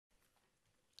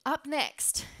Up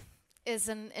next is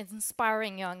an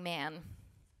inspiring young man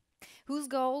whose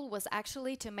goal was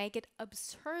actually to make it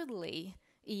absurdly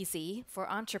easy for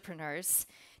entrepreneurs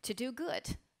to do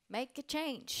good, make a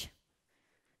change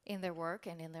in their work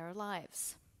and in their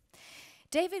lives.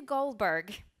 David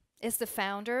Goldberg is the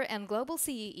founder and global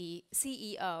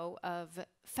CEO of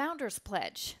Founders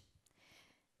Pledge.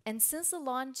 And since the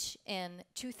launch in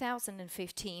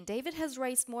 2015, David has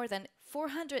raised more than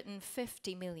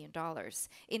 $450 million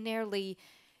in nearly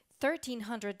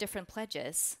 1,300 different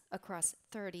pledges across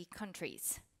 30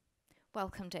 countries.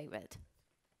 Welcome, David.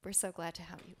 We're so glad to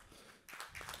have you.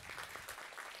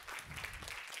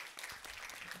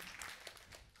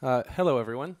 Hello,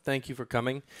 everyone. Thank you for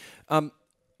coming.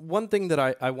 One thing that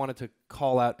I wanted to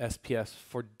call out SPS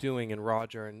for doing, and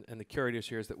Roger and the curators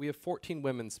here, is that we have 14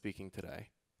 women speaking today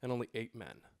and only 8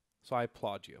 men. So I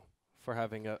applaud you for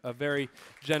having a very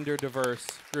gender diverse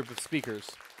group of speakers.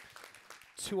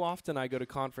 Too often I go to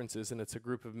conferences and it's a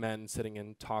group of men sitting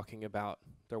and talking about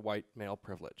their white male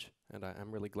privilege. And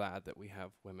I'm really glad that we have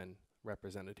women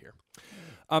represented here.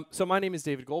 So my name is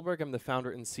David Goldberg. I'm the founder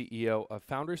and CEO of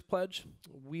Founders Pledge.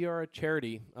 We are a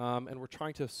charity and we're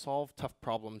trying to solve tough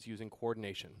problems using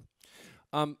coordination.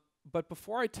 But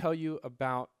before I tell you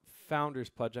about Founders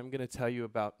Pledge, I'm going to tell you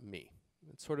about me.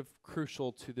 It's sort of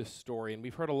crucial to this story, and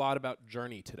we've heard a lot about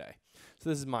journey today. So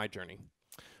this is my journey.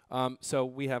 So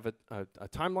we have a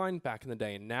timeline back in the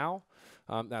day and now.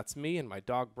 That's me and my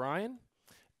dog Brian.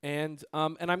 And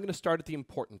I'm going to start at the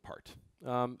important part.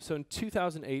 So in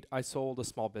 2008, I sold a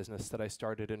small business that I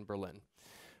started in Berlin.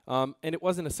 And it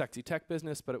wasn't a sexy tech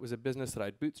business, but it was a business that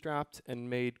I'd bootstrapped and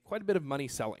made quite a bit of money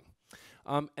selling.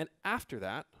 And after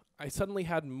that, I suddenly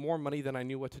had more money than I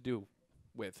knew what to do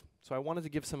with. So I wanted to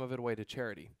give some of it away to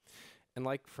charity. And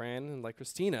like Fran and like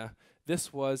Christina,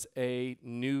 this was a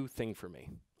new thing for me.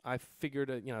 I figured,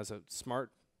 as a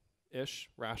smart-ish,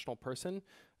 rational person,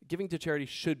 giving to charity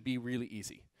should be really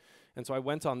easy. And so I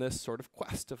went on this sort of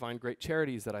quest to find great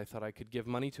charities that I thought I could give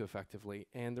money to effectively,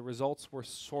 and the results were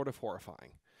sort of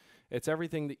horrifying. It's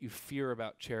everything that you fear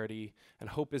about charity and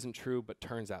hope isn't true but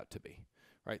turns out to be,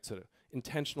 right? So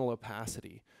intentional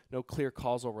opacity, no clear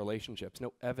causal relationships,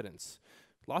 no evidence,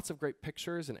 lots of great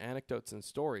pictures and anecdotes and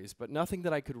stories, but nothing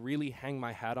that I could really hang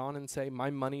my hat on and say, my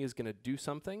money is going to do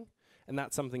something, and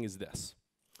that something is this.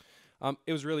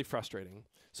 It was really frustrating.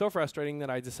 So frustrating that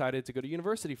I decided to go to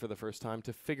university for the first time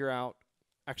to figure out,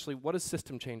 actually, what does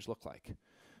system change look like?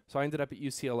 So I ended up at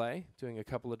UCLA, doing a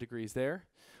couple of degrees there,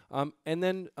 and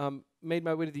then made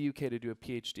my way to the UK to do a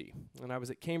PhD. And I was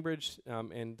at Cambridge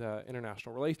in the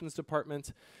International Relations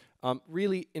Department,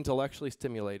 really intellectually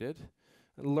stimulated,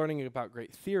 learning about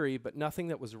great theory, but nothing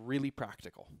that was really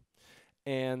practical.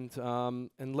 And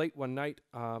late one night,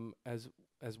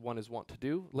 as one is wont to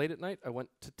do, late at night, I went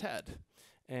to TED.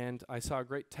 And I saw a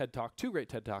great TED Talk, 2 great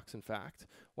TED Talks, in fact.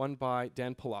 One by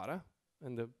Dan Pallotta,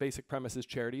 and the basic premise is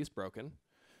charity is broken.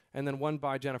 And then one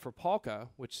by Jennifer Polka,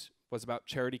 which was about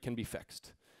charity can be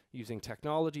fixed, using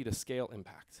technology to scale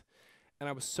impact. And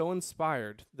I was so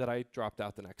inspired that I dropped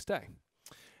out the next day.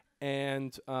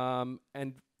 And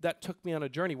that took me on a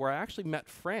journey where I actually met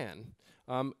Fran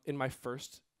in my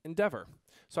first endeavor.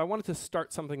 So I wanted to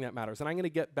start something that matters. And I'm going to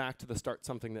get back to the start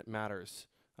something that matters.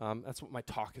 That's what my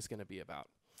talk is going to be about.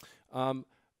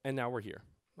 And now we're here.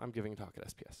 I'm giving a talk at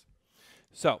SPS.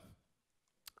 So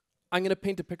I'm going to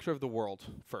paint a picture of the world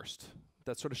first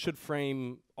that sort of should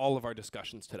frame all of our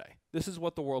discussions today. This is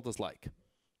what the world is like.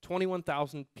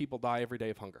 21,000 people die every day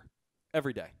of hunger.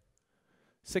 Every day.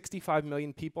 65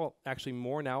 million people, actually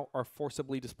more now, are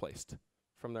forcibly displaced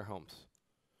from their homes.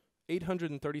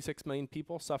 836 million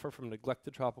people suffer from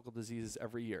neglected tropical diseases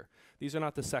every year. These are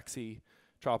not the sexy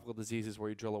tropical diseases where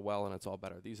you drill a well and it's all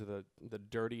better. These are the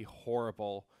dirty,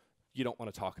 horrible, you don't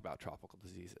want to talk about tropical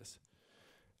diseases.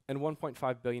 And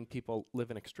 1.5 billion people live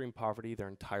in extreme poverty their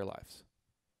entire lives.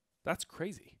 That's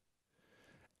crazy.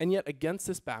 And yet, against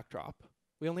this backdrop,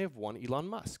 we only have one Elon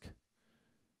Musk.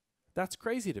 That's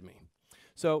crazy to me.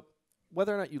 So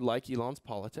whether or not you like Elon's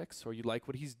politics or you like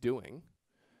what he's doing,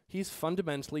 he's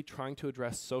fundamentally trying to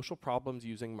address social problems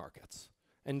using markets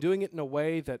and doing it in a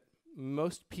way that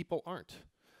most people aren't.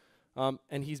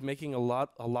 And he's making a lot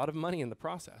of money in the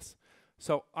process.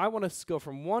 So I want to go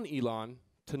from 1 Elon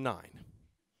to 9.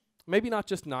 Maybe not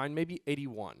just 9, maybe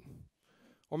 81.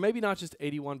 Or maybe not just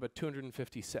 81, but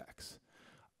 256.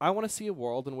 I want to see a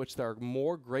world in which there are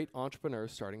more great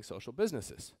entrepreneurs starting social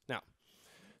businesses. Now,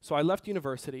 so I left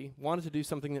university, wanted to do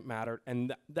something that mattered,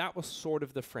 and that was sort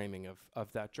of the framing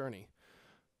of that journey.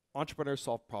 entrepreneurs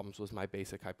solve problems was my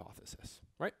basic hypothesis,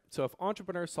 right? So if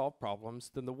entrepreneurs solve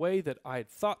problems, then the way that I had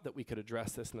thought that we could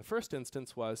address this in the first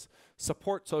instance was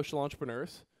support social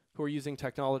entrepreneurs who are using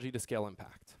technology to scale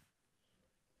impact.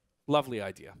 Lovely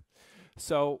idea.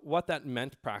 So what that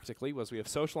meant practically was we have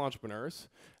social entrepreneurs,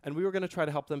 and we were going to try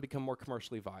to help them become more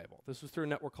commercially viable. This was through a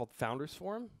network called Founders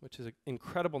Forum, which is an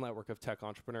incredible network of tech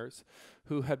entrepreneurs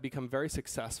who had become very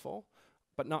successful,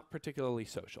 but not particularly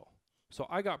social. So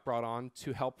I got brought on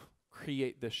to help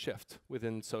create this shift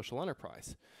within social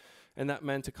enterprise. And that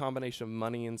meant a combination of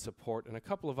money and support and a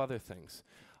couple of other things.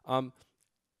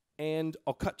 And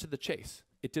I'll cut to the chase.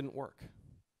 It didn't work.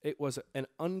 It was an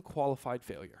unqualified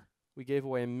failure. We gave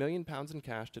away £1 million in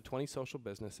cash to 20 social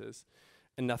businesses,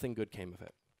 and nothing good came of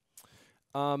it.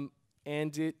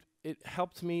 And it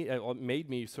helped me, it made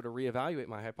me sort of reevaluate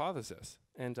my hypothesis.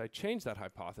 And I changed that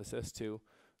hypothesis to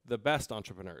the best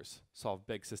entrepreneurs solve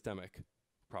big systemic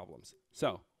problems.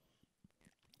 So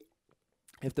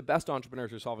if the best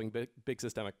entrepreneurs are solving big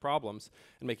systemic problems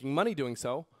and making money doing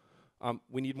so,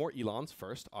 we need more Elons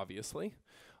first, obviously.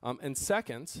 And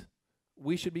second,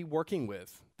 we should be working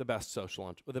with the best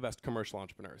the best commercial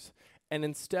entrepreneurs. And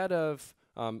instead of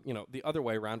the other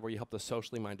way around where you help the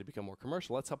socially minded become more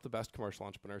commercial, let's help the best commercial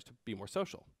entrepreneurs to be more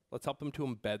social. Let's help them to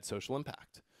embed social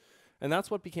impact. And that's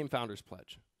what became Founders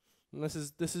Pledge. And this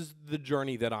is the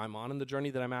journey that I'm on and the journey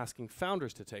that I'm asking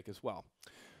founders to take as well.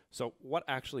 So what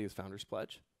actually is Founders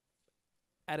Pledge?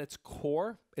 At its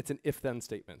core, it's an if-then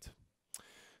statement. It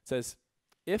says,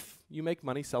 if you make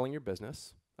money selling your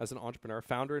business as an entrepreneur,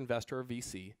 founder, investor, or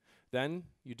VC, then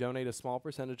you donate a small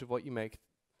percentage of what you make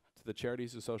to the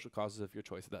charities or social causes of your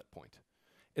choice at that point.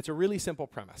 It's a really simple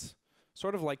premise,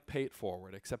 sort of like pay it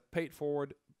forward, except pay it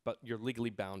forward, but you're legally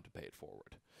bound to pay it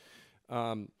forward.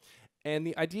 And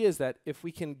the idea is that if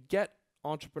we can get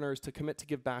entrepreneurs to commit to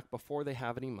give back before they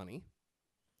have any money,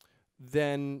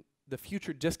 then the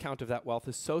future discount of that wealth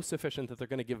is so sufficient that they're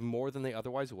going to give more than they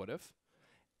otherwise would have.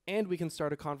 And we can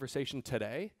start a conversation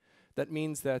today that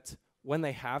means that when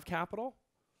they have capital,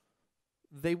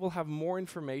 they will have more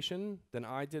information than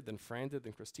I did, than Fran did,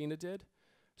 than Christina did,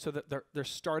 so that they're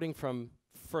starting from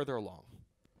further along.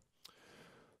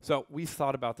 So we've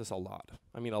thought about this a lot.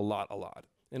 I mean, a lot.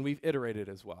 And we've iterated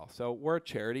as well. So we're a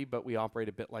charity, but we operate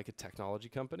a bit like a technology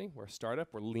company. We're a startup.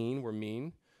 We're lean. We're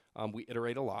mean. We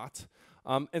iterate a lot.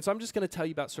 And so I'm just going to tell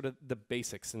you about sort of the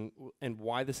basics and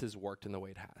why this has worked in the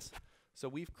way it has. So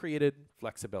we've created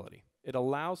flexibility. It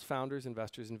allows founders,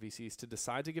 investors, and VCs to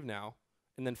decide to give now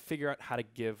and then figure out how to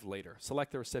give later,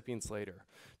 select the recipients later,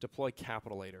 deploy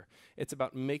capital later. It's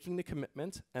about making the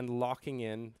commitment and locking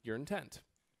in your intent.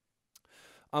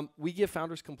 We give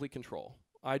founders complete control.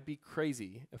 I'd be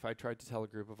crazy if I tried to tell a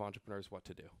group of entrepreneurs what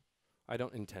to do. I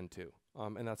don't intend to,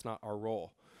 and that's not our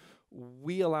role.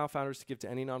 We allow founders to give to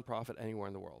any nonprofit anywhere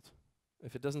in the world.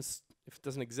 If it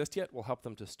doesn't exist yet, we'll help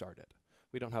them to start it.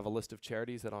 We don't have a list of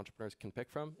charities that entrepreneurs can pick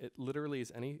from. It literally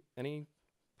is any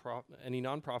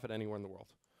nonprofit anywhere in the world.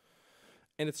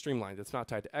 And it's streamlined. It's not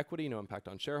tied to equity, no impact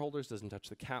on shareholders, doesn't touch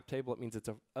the cap table. It means it's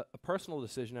a personal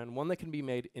decision and one that can be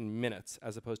made in minutes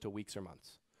as opposed to weeks or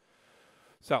months.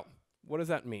 So what does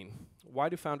that mean? Why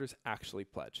do founders actually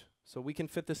pledge? So we can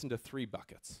fit this into 3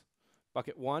 buckets.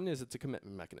 Bucket 1 is it's a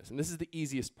commitment mechanism. This is the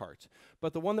easiest part.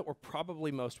 But the one that we're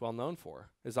probably most well known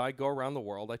for is I go around the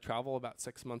world. I travel about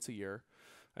 6 months a year.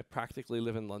 I practically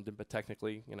live in London, but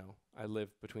technically, I live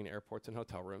between airports and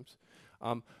hotel rooms.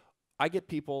 I get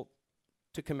people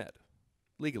to commit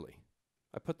legally.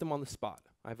 I put them on the spot.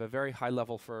 I have a very high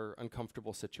level for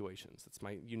uncomfortable situations. That's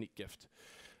my unique gift.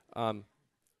 0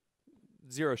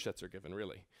 shits are given,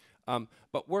 really.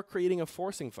 But we're creating a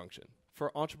forcing function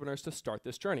for entrepreneurs to start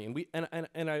this journey. And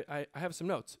I have some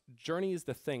notes. Journey is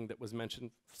the thing that was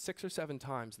mentioned 6 or 7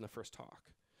 times in the first talk.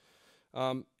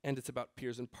 And it's about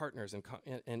peers and partners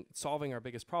and solving our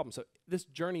biggest problems. So this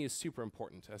journey is super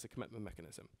important as a commitment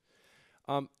mechanism.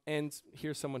 And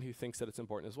here's someone who thinks that it's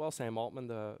important as well. Sam Altman,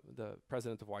 the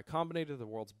president of Y Combinator, the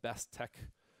world's best tech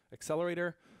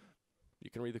accelerator. You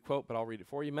can read the quote, but I'll read it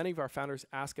for you. Many of our founders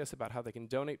ask us about how they can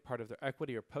donate part of their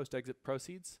equity or post-exit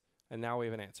proceeds, and now we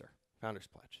have an answer. Founders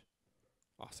Pledge.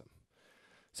 Awesome.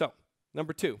 So,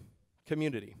 number 2,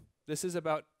 community. This is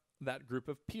about that group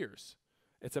of peers.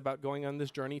 It's about going on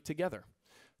this journey together.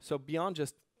 So beyond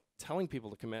just telling people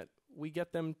to commit, we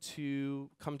get them to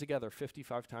come together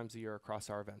 55 times a year across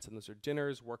our events. And those are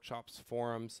dinners, workshops,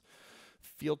 forums,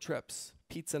 field trips,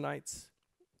 pizza nights,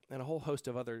 and a whole host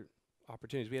of other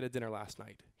opportunities. We had a dinner last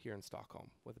night here in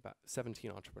Stockholm with about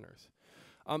 17 entrepreneurs.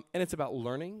 And it's about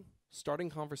learning, starting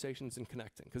conversations, and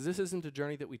connecting. Because this isn't a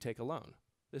journey that we take alone.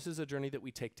 This is a journey that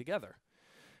we take together.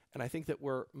 And I think that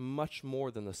we're much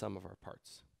more than the sum of our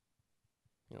parts.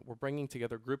 You know, we're bringing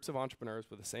together groups of entrepreneurs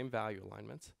with the same value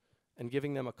alignments and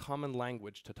giving them a common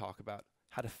language to talk about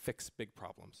how to fix big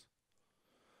problems.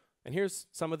 And here's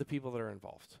some of the people that are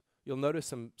involved. You'll notice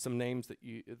some names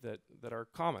that are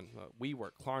common.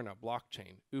 WeWork, Klarna,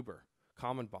 Blockchain, Uber,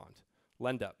 Common Bond,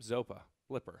 LendUp, Zopa,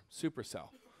 Blipper, Supercell,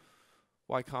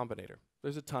 Y Combinator.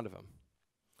 There's a ton of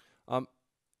them.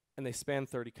 And they span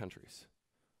 30 countries.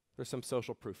 There's some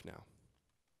social proof now.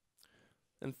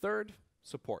 And third,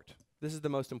 support. This is the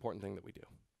most important thing that we do.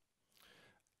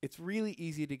 It's really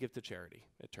easy to give to charity,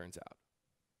 it turns out.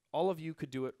 All of you could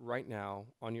do it right now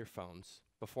on your phones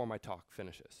before my talk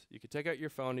finishes. You could take out your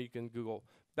phone and you can Google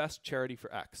best charity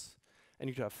for X, and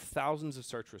you could have thousands of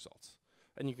search results.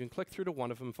 And you can click through to one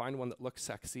of them, find one that looks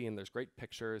sexy and there's great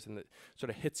pictures and that sort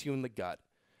of hits you in the gut,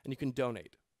 and you can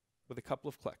donate with a couple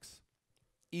of clicks.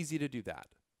 Easy to do that,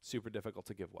 super difficult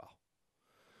to give well.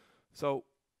 So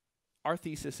our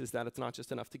thesis is that it's not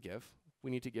just enough to give,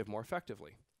 we need to give more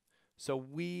effectively. So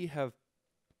we have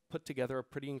put together a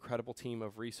pretty incredible team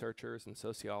of researchers and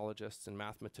sociologists and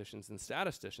mathematicians and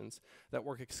statisticians that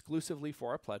work exclusively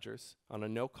for our pledgers on a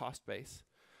no-cost base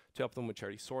to help them with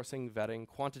charity sourcing, vetting,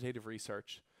 quantitative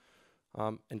research,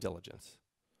 and diligence.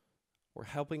 We're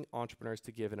helping entrepreneurs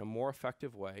to give in a more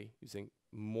effective way using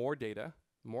more data,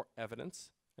 more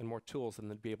evidence, and more tools than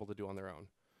they'd be able to do on their own.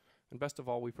 And best of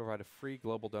all, we provide a free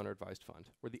global donor advised fund.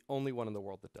 We're the only one in the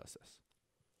world that does this.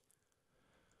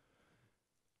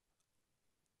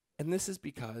 And this is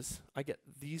because I get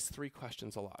these three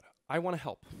questions a lot. I want to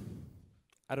help.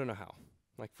 I don't know how.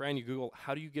 Like, Fran, you Google,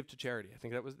 how do you give to charity? I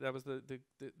think that was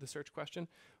the search question.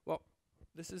 Well,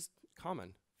 this is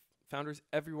common. Founders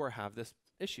everywhere have this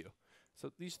issue.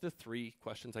 So these are the three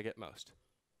questions I get most.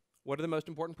 What are the most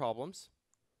important problems?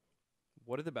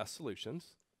 What are the best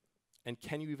solutions? And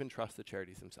can you even trust the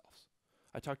charities themselves?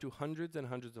 I talk to hundreds and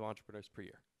hundreds of entrepreneurs per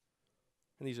year.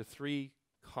 And these are three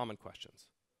common questions.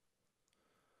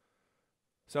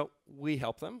 So we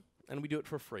help them, and we do it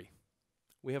for free.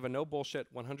 We have a no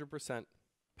bullshit, 100%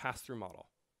 pass-through model.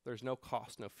 There's no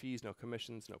cost, no fees, no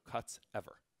commissions, no cuts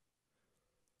ever.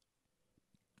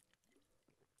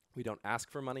 We don't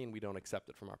ask for money, and we don't accept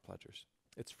it from our pledgers.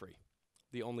 It's free,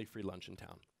 the only free lunch in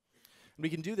town. And we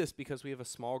can do this because we have a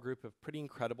small group of pretty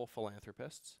incredible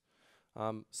philanthropists,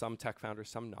 some tech founders,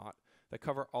 some not, that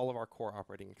cover all of our core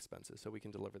operating expenses, so we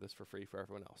can deliver this for free for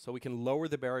everyone else. So we can lower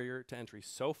the barrier to entry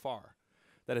so far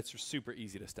that it's super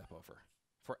easy to step over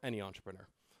for any entrepreneur.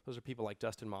 Those are people like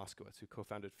Dustin Moskowitz, who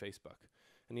co-founded Facebook,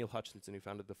 and Neil Hutchinson, who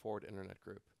founded the Forward Internet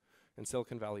Group, and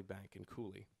Silicon Valley Bank, and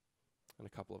Cooley, and a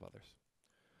couple of others.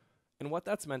 And what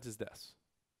that's meant is this.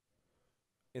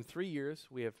 In 3 years,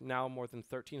 we have now more than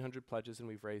 1,300 pledges, and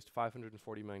we've raised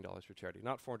 $540 million for charity.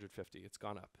 Not 450, it's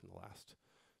gone up in the last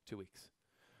 2 weeks.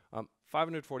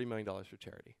 $540 million for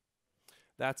charity.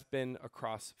 That's been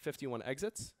across 51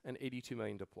 exits and 82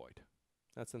 million deployed.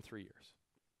 That's in 3 years.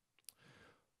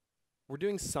 We're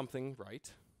doing something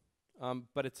right,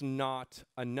 but it's not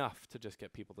enough to just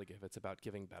get people to give. It's about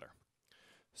giving better.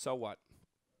 So what?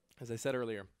 As I said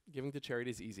earlier, giving to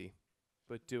charity is easy,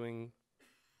 but doing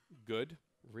good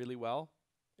really well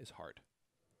is hard.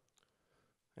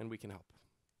 And we can help.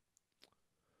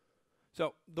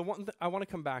 So I want to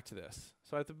come back to this.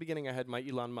 So at the beginning, I had my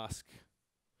Elon Musk,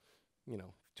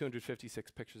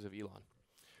 256 pictures of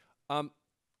Elon.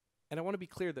 And I want to be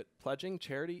clear that pledging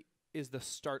charity is the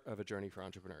start of a journey for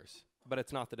entrepreneurs, but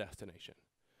it's not the destination.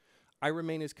 I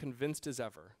remain as convinced as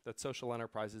ever that social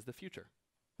enterprise is the future.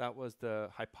 That was the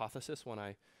hypothesis when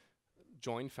I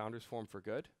joined Founders Forum for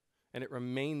Good, and it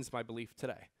remains my belief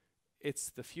today. It's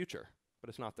the future, but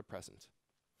it's not the present.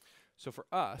 So for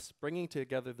us, bringing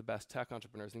together the best tech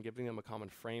entrepreneurs and giving them a common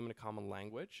frame and a common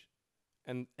language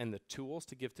and the tools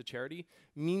to give to charity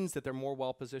means that they're more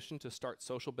well-positioned to start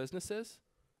social businesses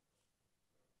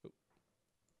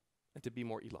and to be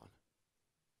more Elon.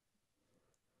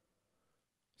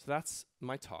 So that's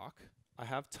my talk. I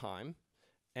have time,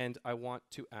 and I want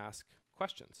to ask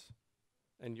questions.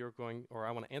 And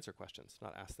I want to answer questions,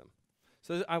 not ask them.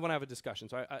 So I want to have a discussion.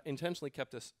 So I intentionally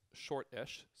kept this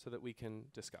short-ish so that we can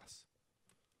discuss.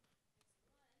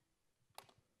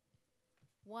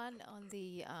 One on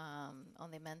the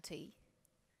mentee.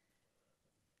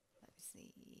 Let me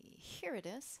see. Here it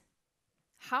is.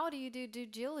 How do you do due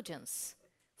diligence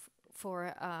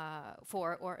for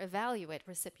or evaluate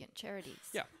recipient charities?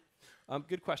 Yeah,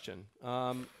 good question.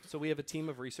 So we have a team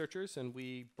of researchers, and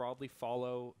we broadly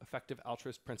follow effective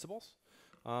altruist principles.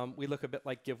 We look a bit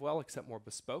like GiveWell, except more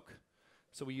bespoke.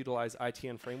 So we utilize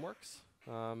ITN frameworks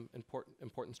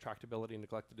importance, tractability, and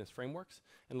neglectedness frameworks,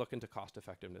 and look into cost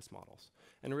effectiveness models.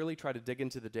 And really try to dig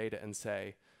into the data and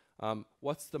say,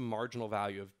 what's the marginal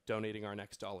value of donating our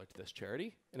next dollar to this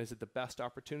charity? And is it the best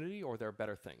opportunity, or are there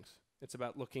better things? It's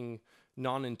about looking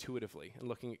non-intuitively and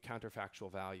looking at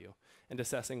counterfactual value and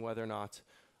assessing whether or not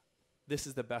this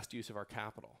is the best use of our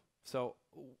capital. So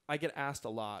I get asked a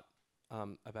lot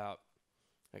about,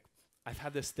 like, I've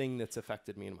had this thing that's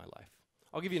affected me in my life.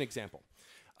 I'll give you an example.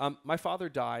 My father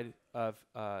died of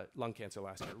lung cancer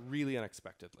last year, really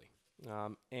unexpectedly.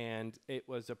 And it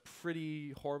was a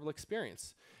pretty horrible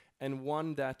experience, and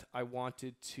one that I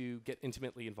wanted to get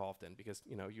intimately involved in, because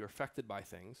you're affected by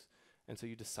things, and so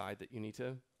you decide that you need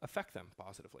to affect them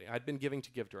positively. I'd been giving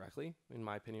to Give Directly, in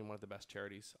my opinion, one of the best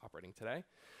charities operating today,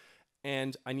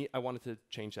 and I wanted to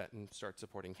change that and start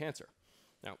supporting cancer.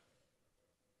 Now,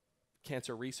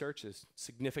 cancer research is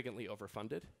significantly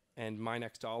overfunded, and my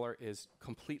next dollar is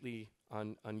completely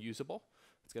unusable.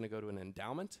 It's going to go to an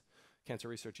endowment. Cancer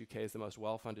Research UK is the most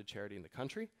well-funded charity in the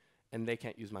country, and they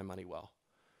can't use my money well.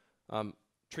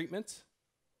 Treatment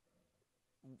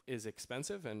is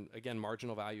expensive, and again,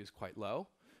 marginal value is quite low.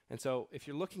 And so if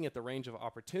you're looking at the range of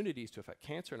opportunities to affect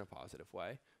cancer in a positive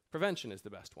way, prevention is the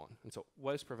best one. And so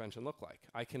what does prevention look like?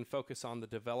 I can focus on the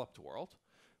developed world,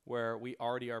 where we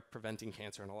already are preventing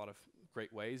cancer in a lot of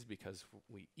great ways, because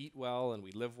we eat well and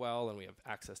we live well and we have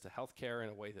access to healthcare in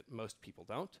a way that most people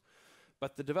don't.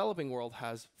 But the developing world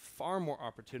has far more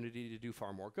opportunity to do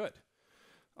far more good.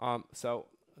 So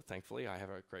thankfully, I have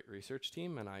a great research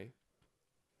team, and I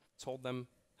told them,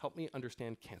 help me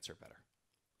understand cancer better.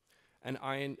 And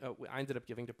I ended up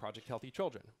giving to Project Healthy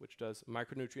Children, which does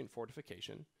micronutrient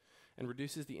fortification and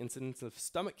reduces the incidence of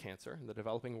stomach cancer in the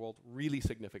developing world really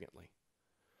significantly.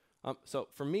 So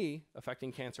for me,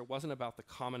 affecting cancer wasn't about the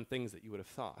common things that you would have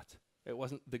thought. It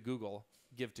wasn't the Google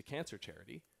Give to Cancer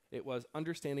charity. It was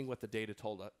understanding what the data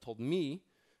told me,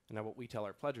 and now what we tell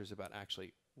our pledgers about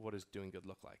actually what does doing good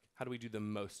look like. How do we do the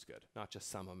most good, not just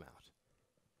some amount?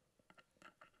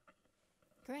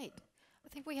 Great. I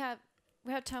think we have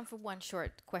time for one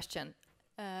short question.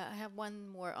 I have one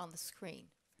more on the screen.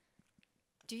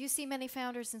 Do you see many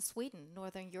founders in Sweden,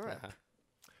 Northern Europe?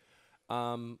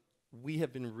 We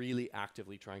have been really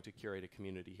actively trying to curate a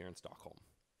community here in Stockholm.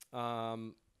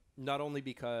 Not only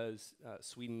because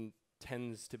Sweden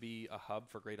tends to be a hub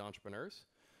for great entrepreneurs,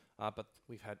 but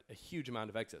we've had a huge amount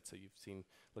of exits. So you've seen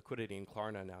liquidity in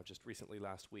Klarna now. Just recently,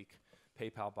 last week,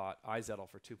 PayPal bought iZettle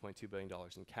for $2.2 billion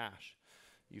in cash.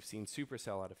 You've seen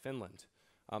Supercell out of Finland.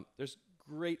 There's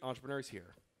great entrepreneurs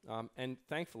here. And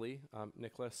thankfully,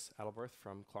 Nicholas Adelberth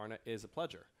from Klarna is a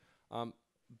pledger.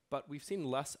 But we've seen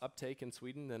less uptake in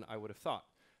Sweden than I would have thought.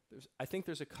 I think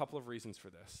there's a couple of reasons for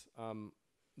this.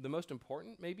 The most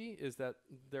important, maybe, is that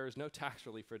there is no tax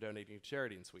relief for donating to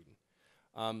charity in Sweden.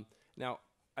 Now,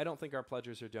 I don't think our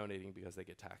pledgers are donating because they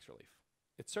get tax relief.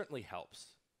 It certainly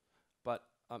helps. But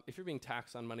if you're being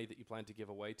taxed on money that you plan to give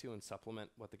away to and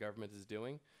supplement what the government is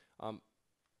doing,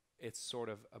 it's sort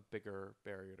of a bigger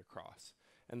barrier to cross.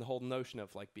 And the whole notion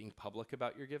of like being public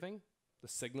about your giving, the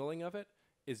signaling of it,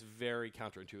 is very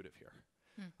counterintuitive here.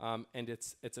 And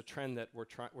it's a trend that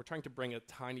we're trying to bring a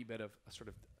tiny bit of sort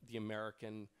of the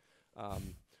American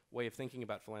way of thinking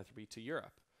about philanthropy to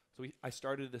Europe. So I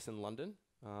started this in London.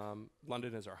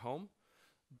 London is our home.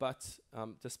 But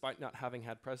despite not having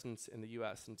had presence in the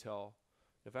US until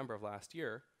November of last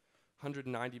year,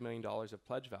 $190 million of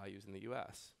pledge values in the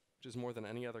US, which is more than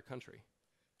any other country,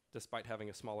 despite having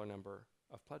a smaller number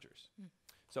of pledgers.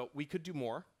 So we could do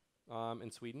more in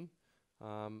Sweden.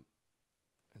 And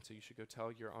so you should go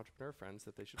tell your entrepreneur friends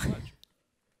that they should pledge.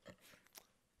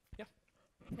 Yeah.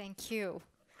 Thank you.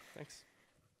 Thanks.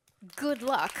 Good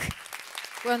luck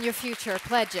on your future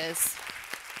pledges.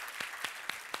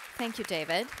 Thank you,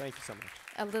 David. Thank you so much.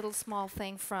 A little small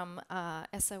thing from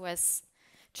SOS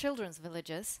Children's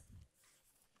Villages.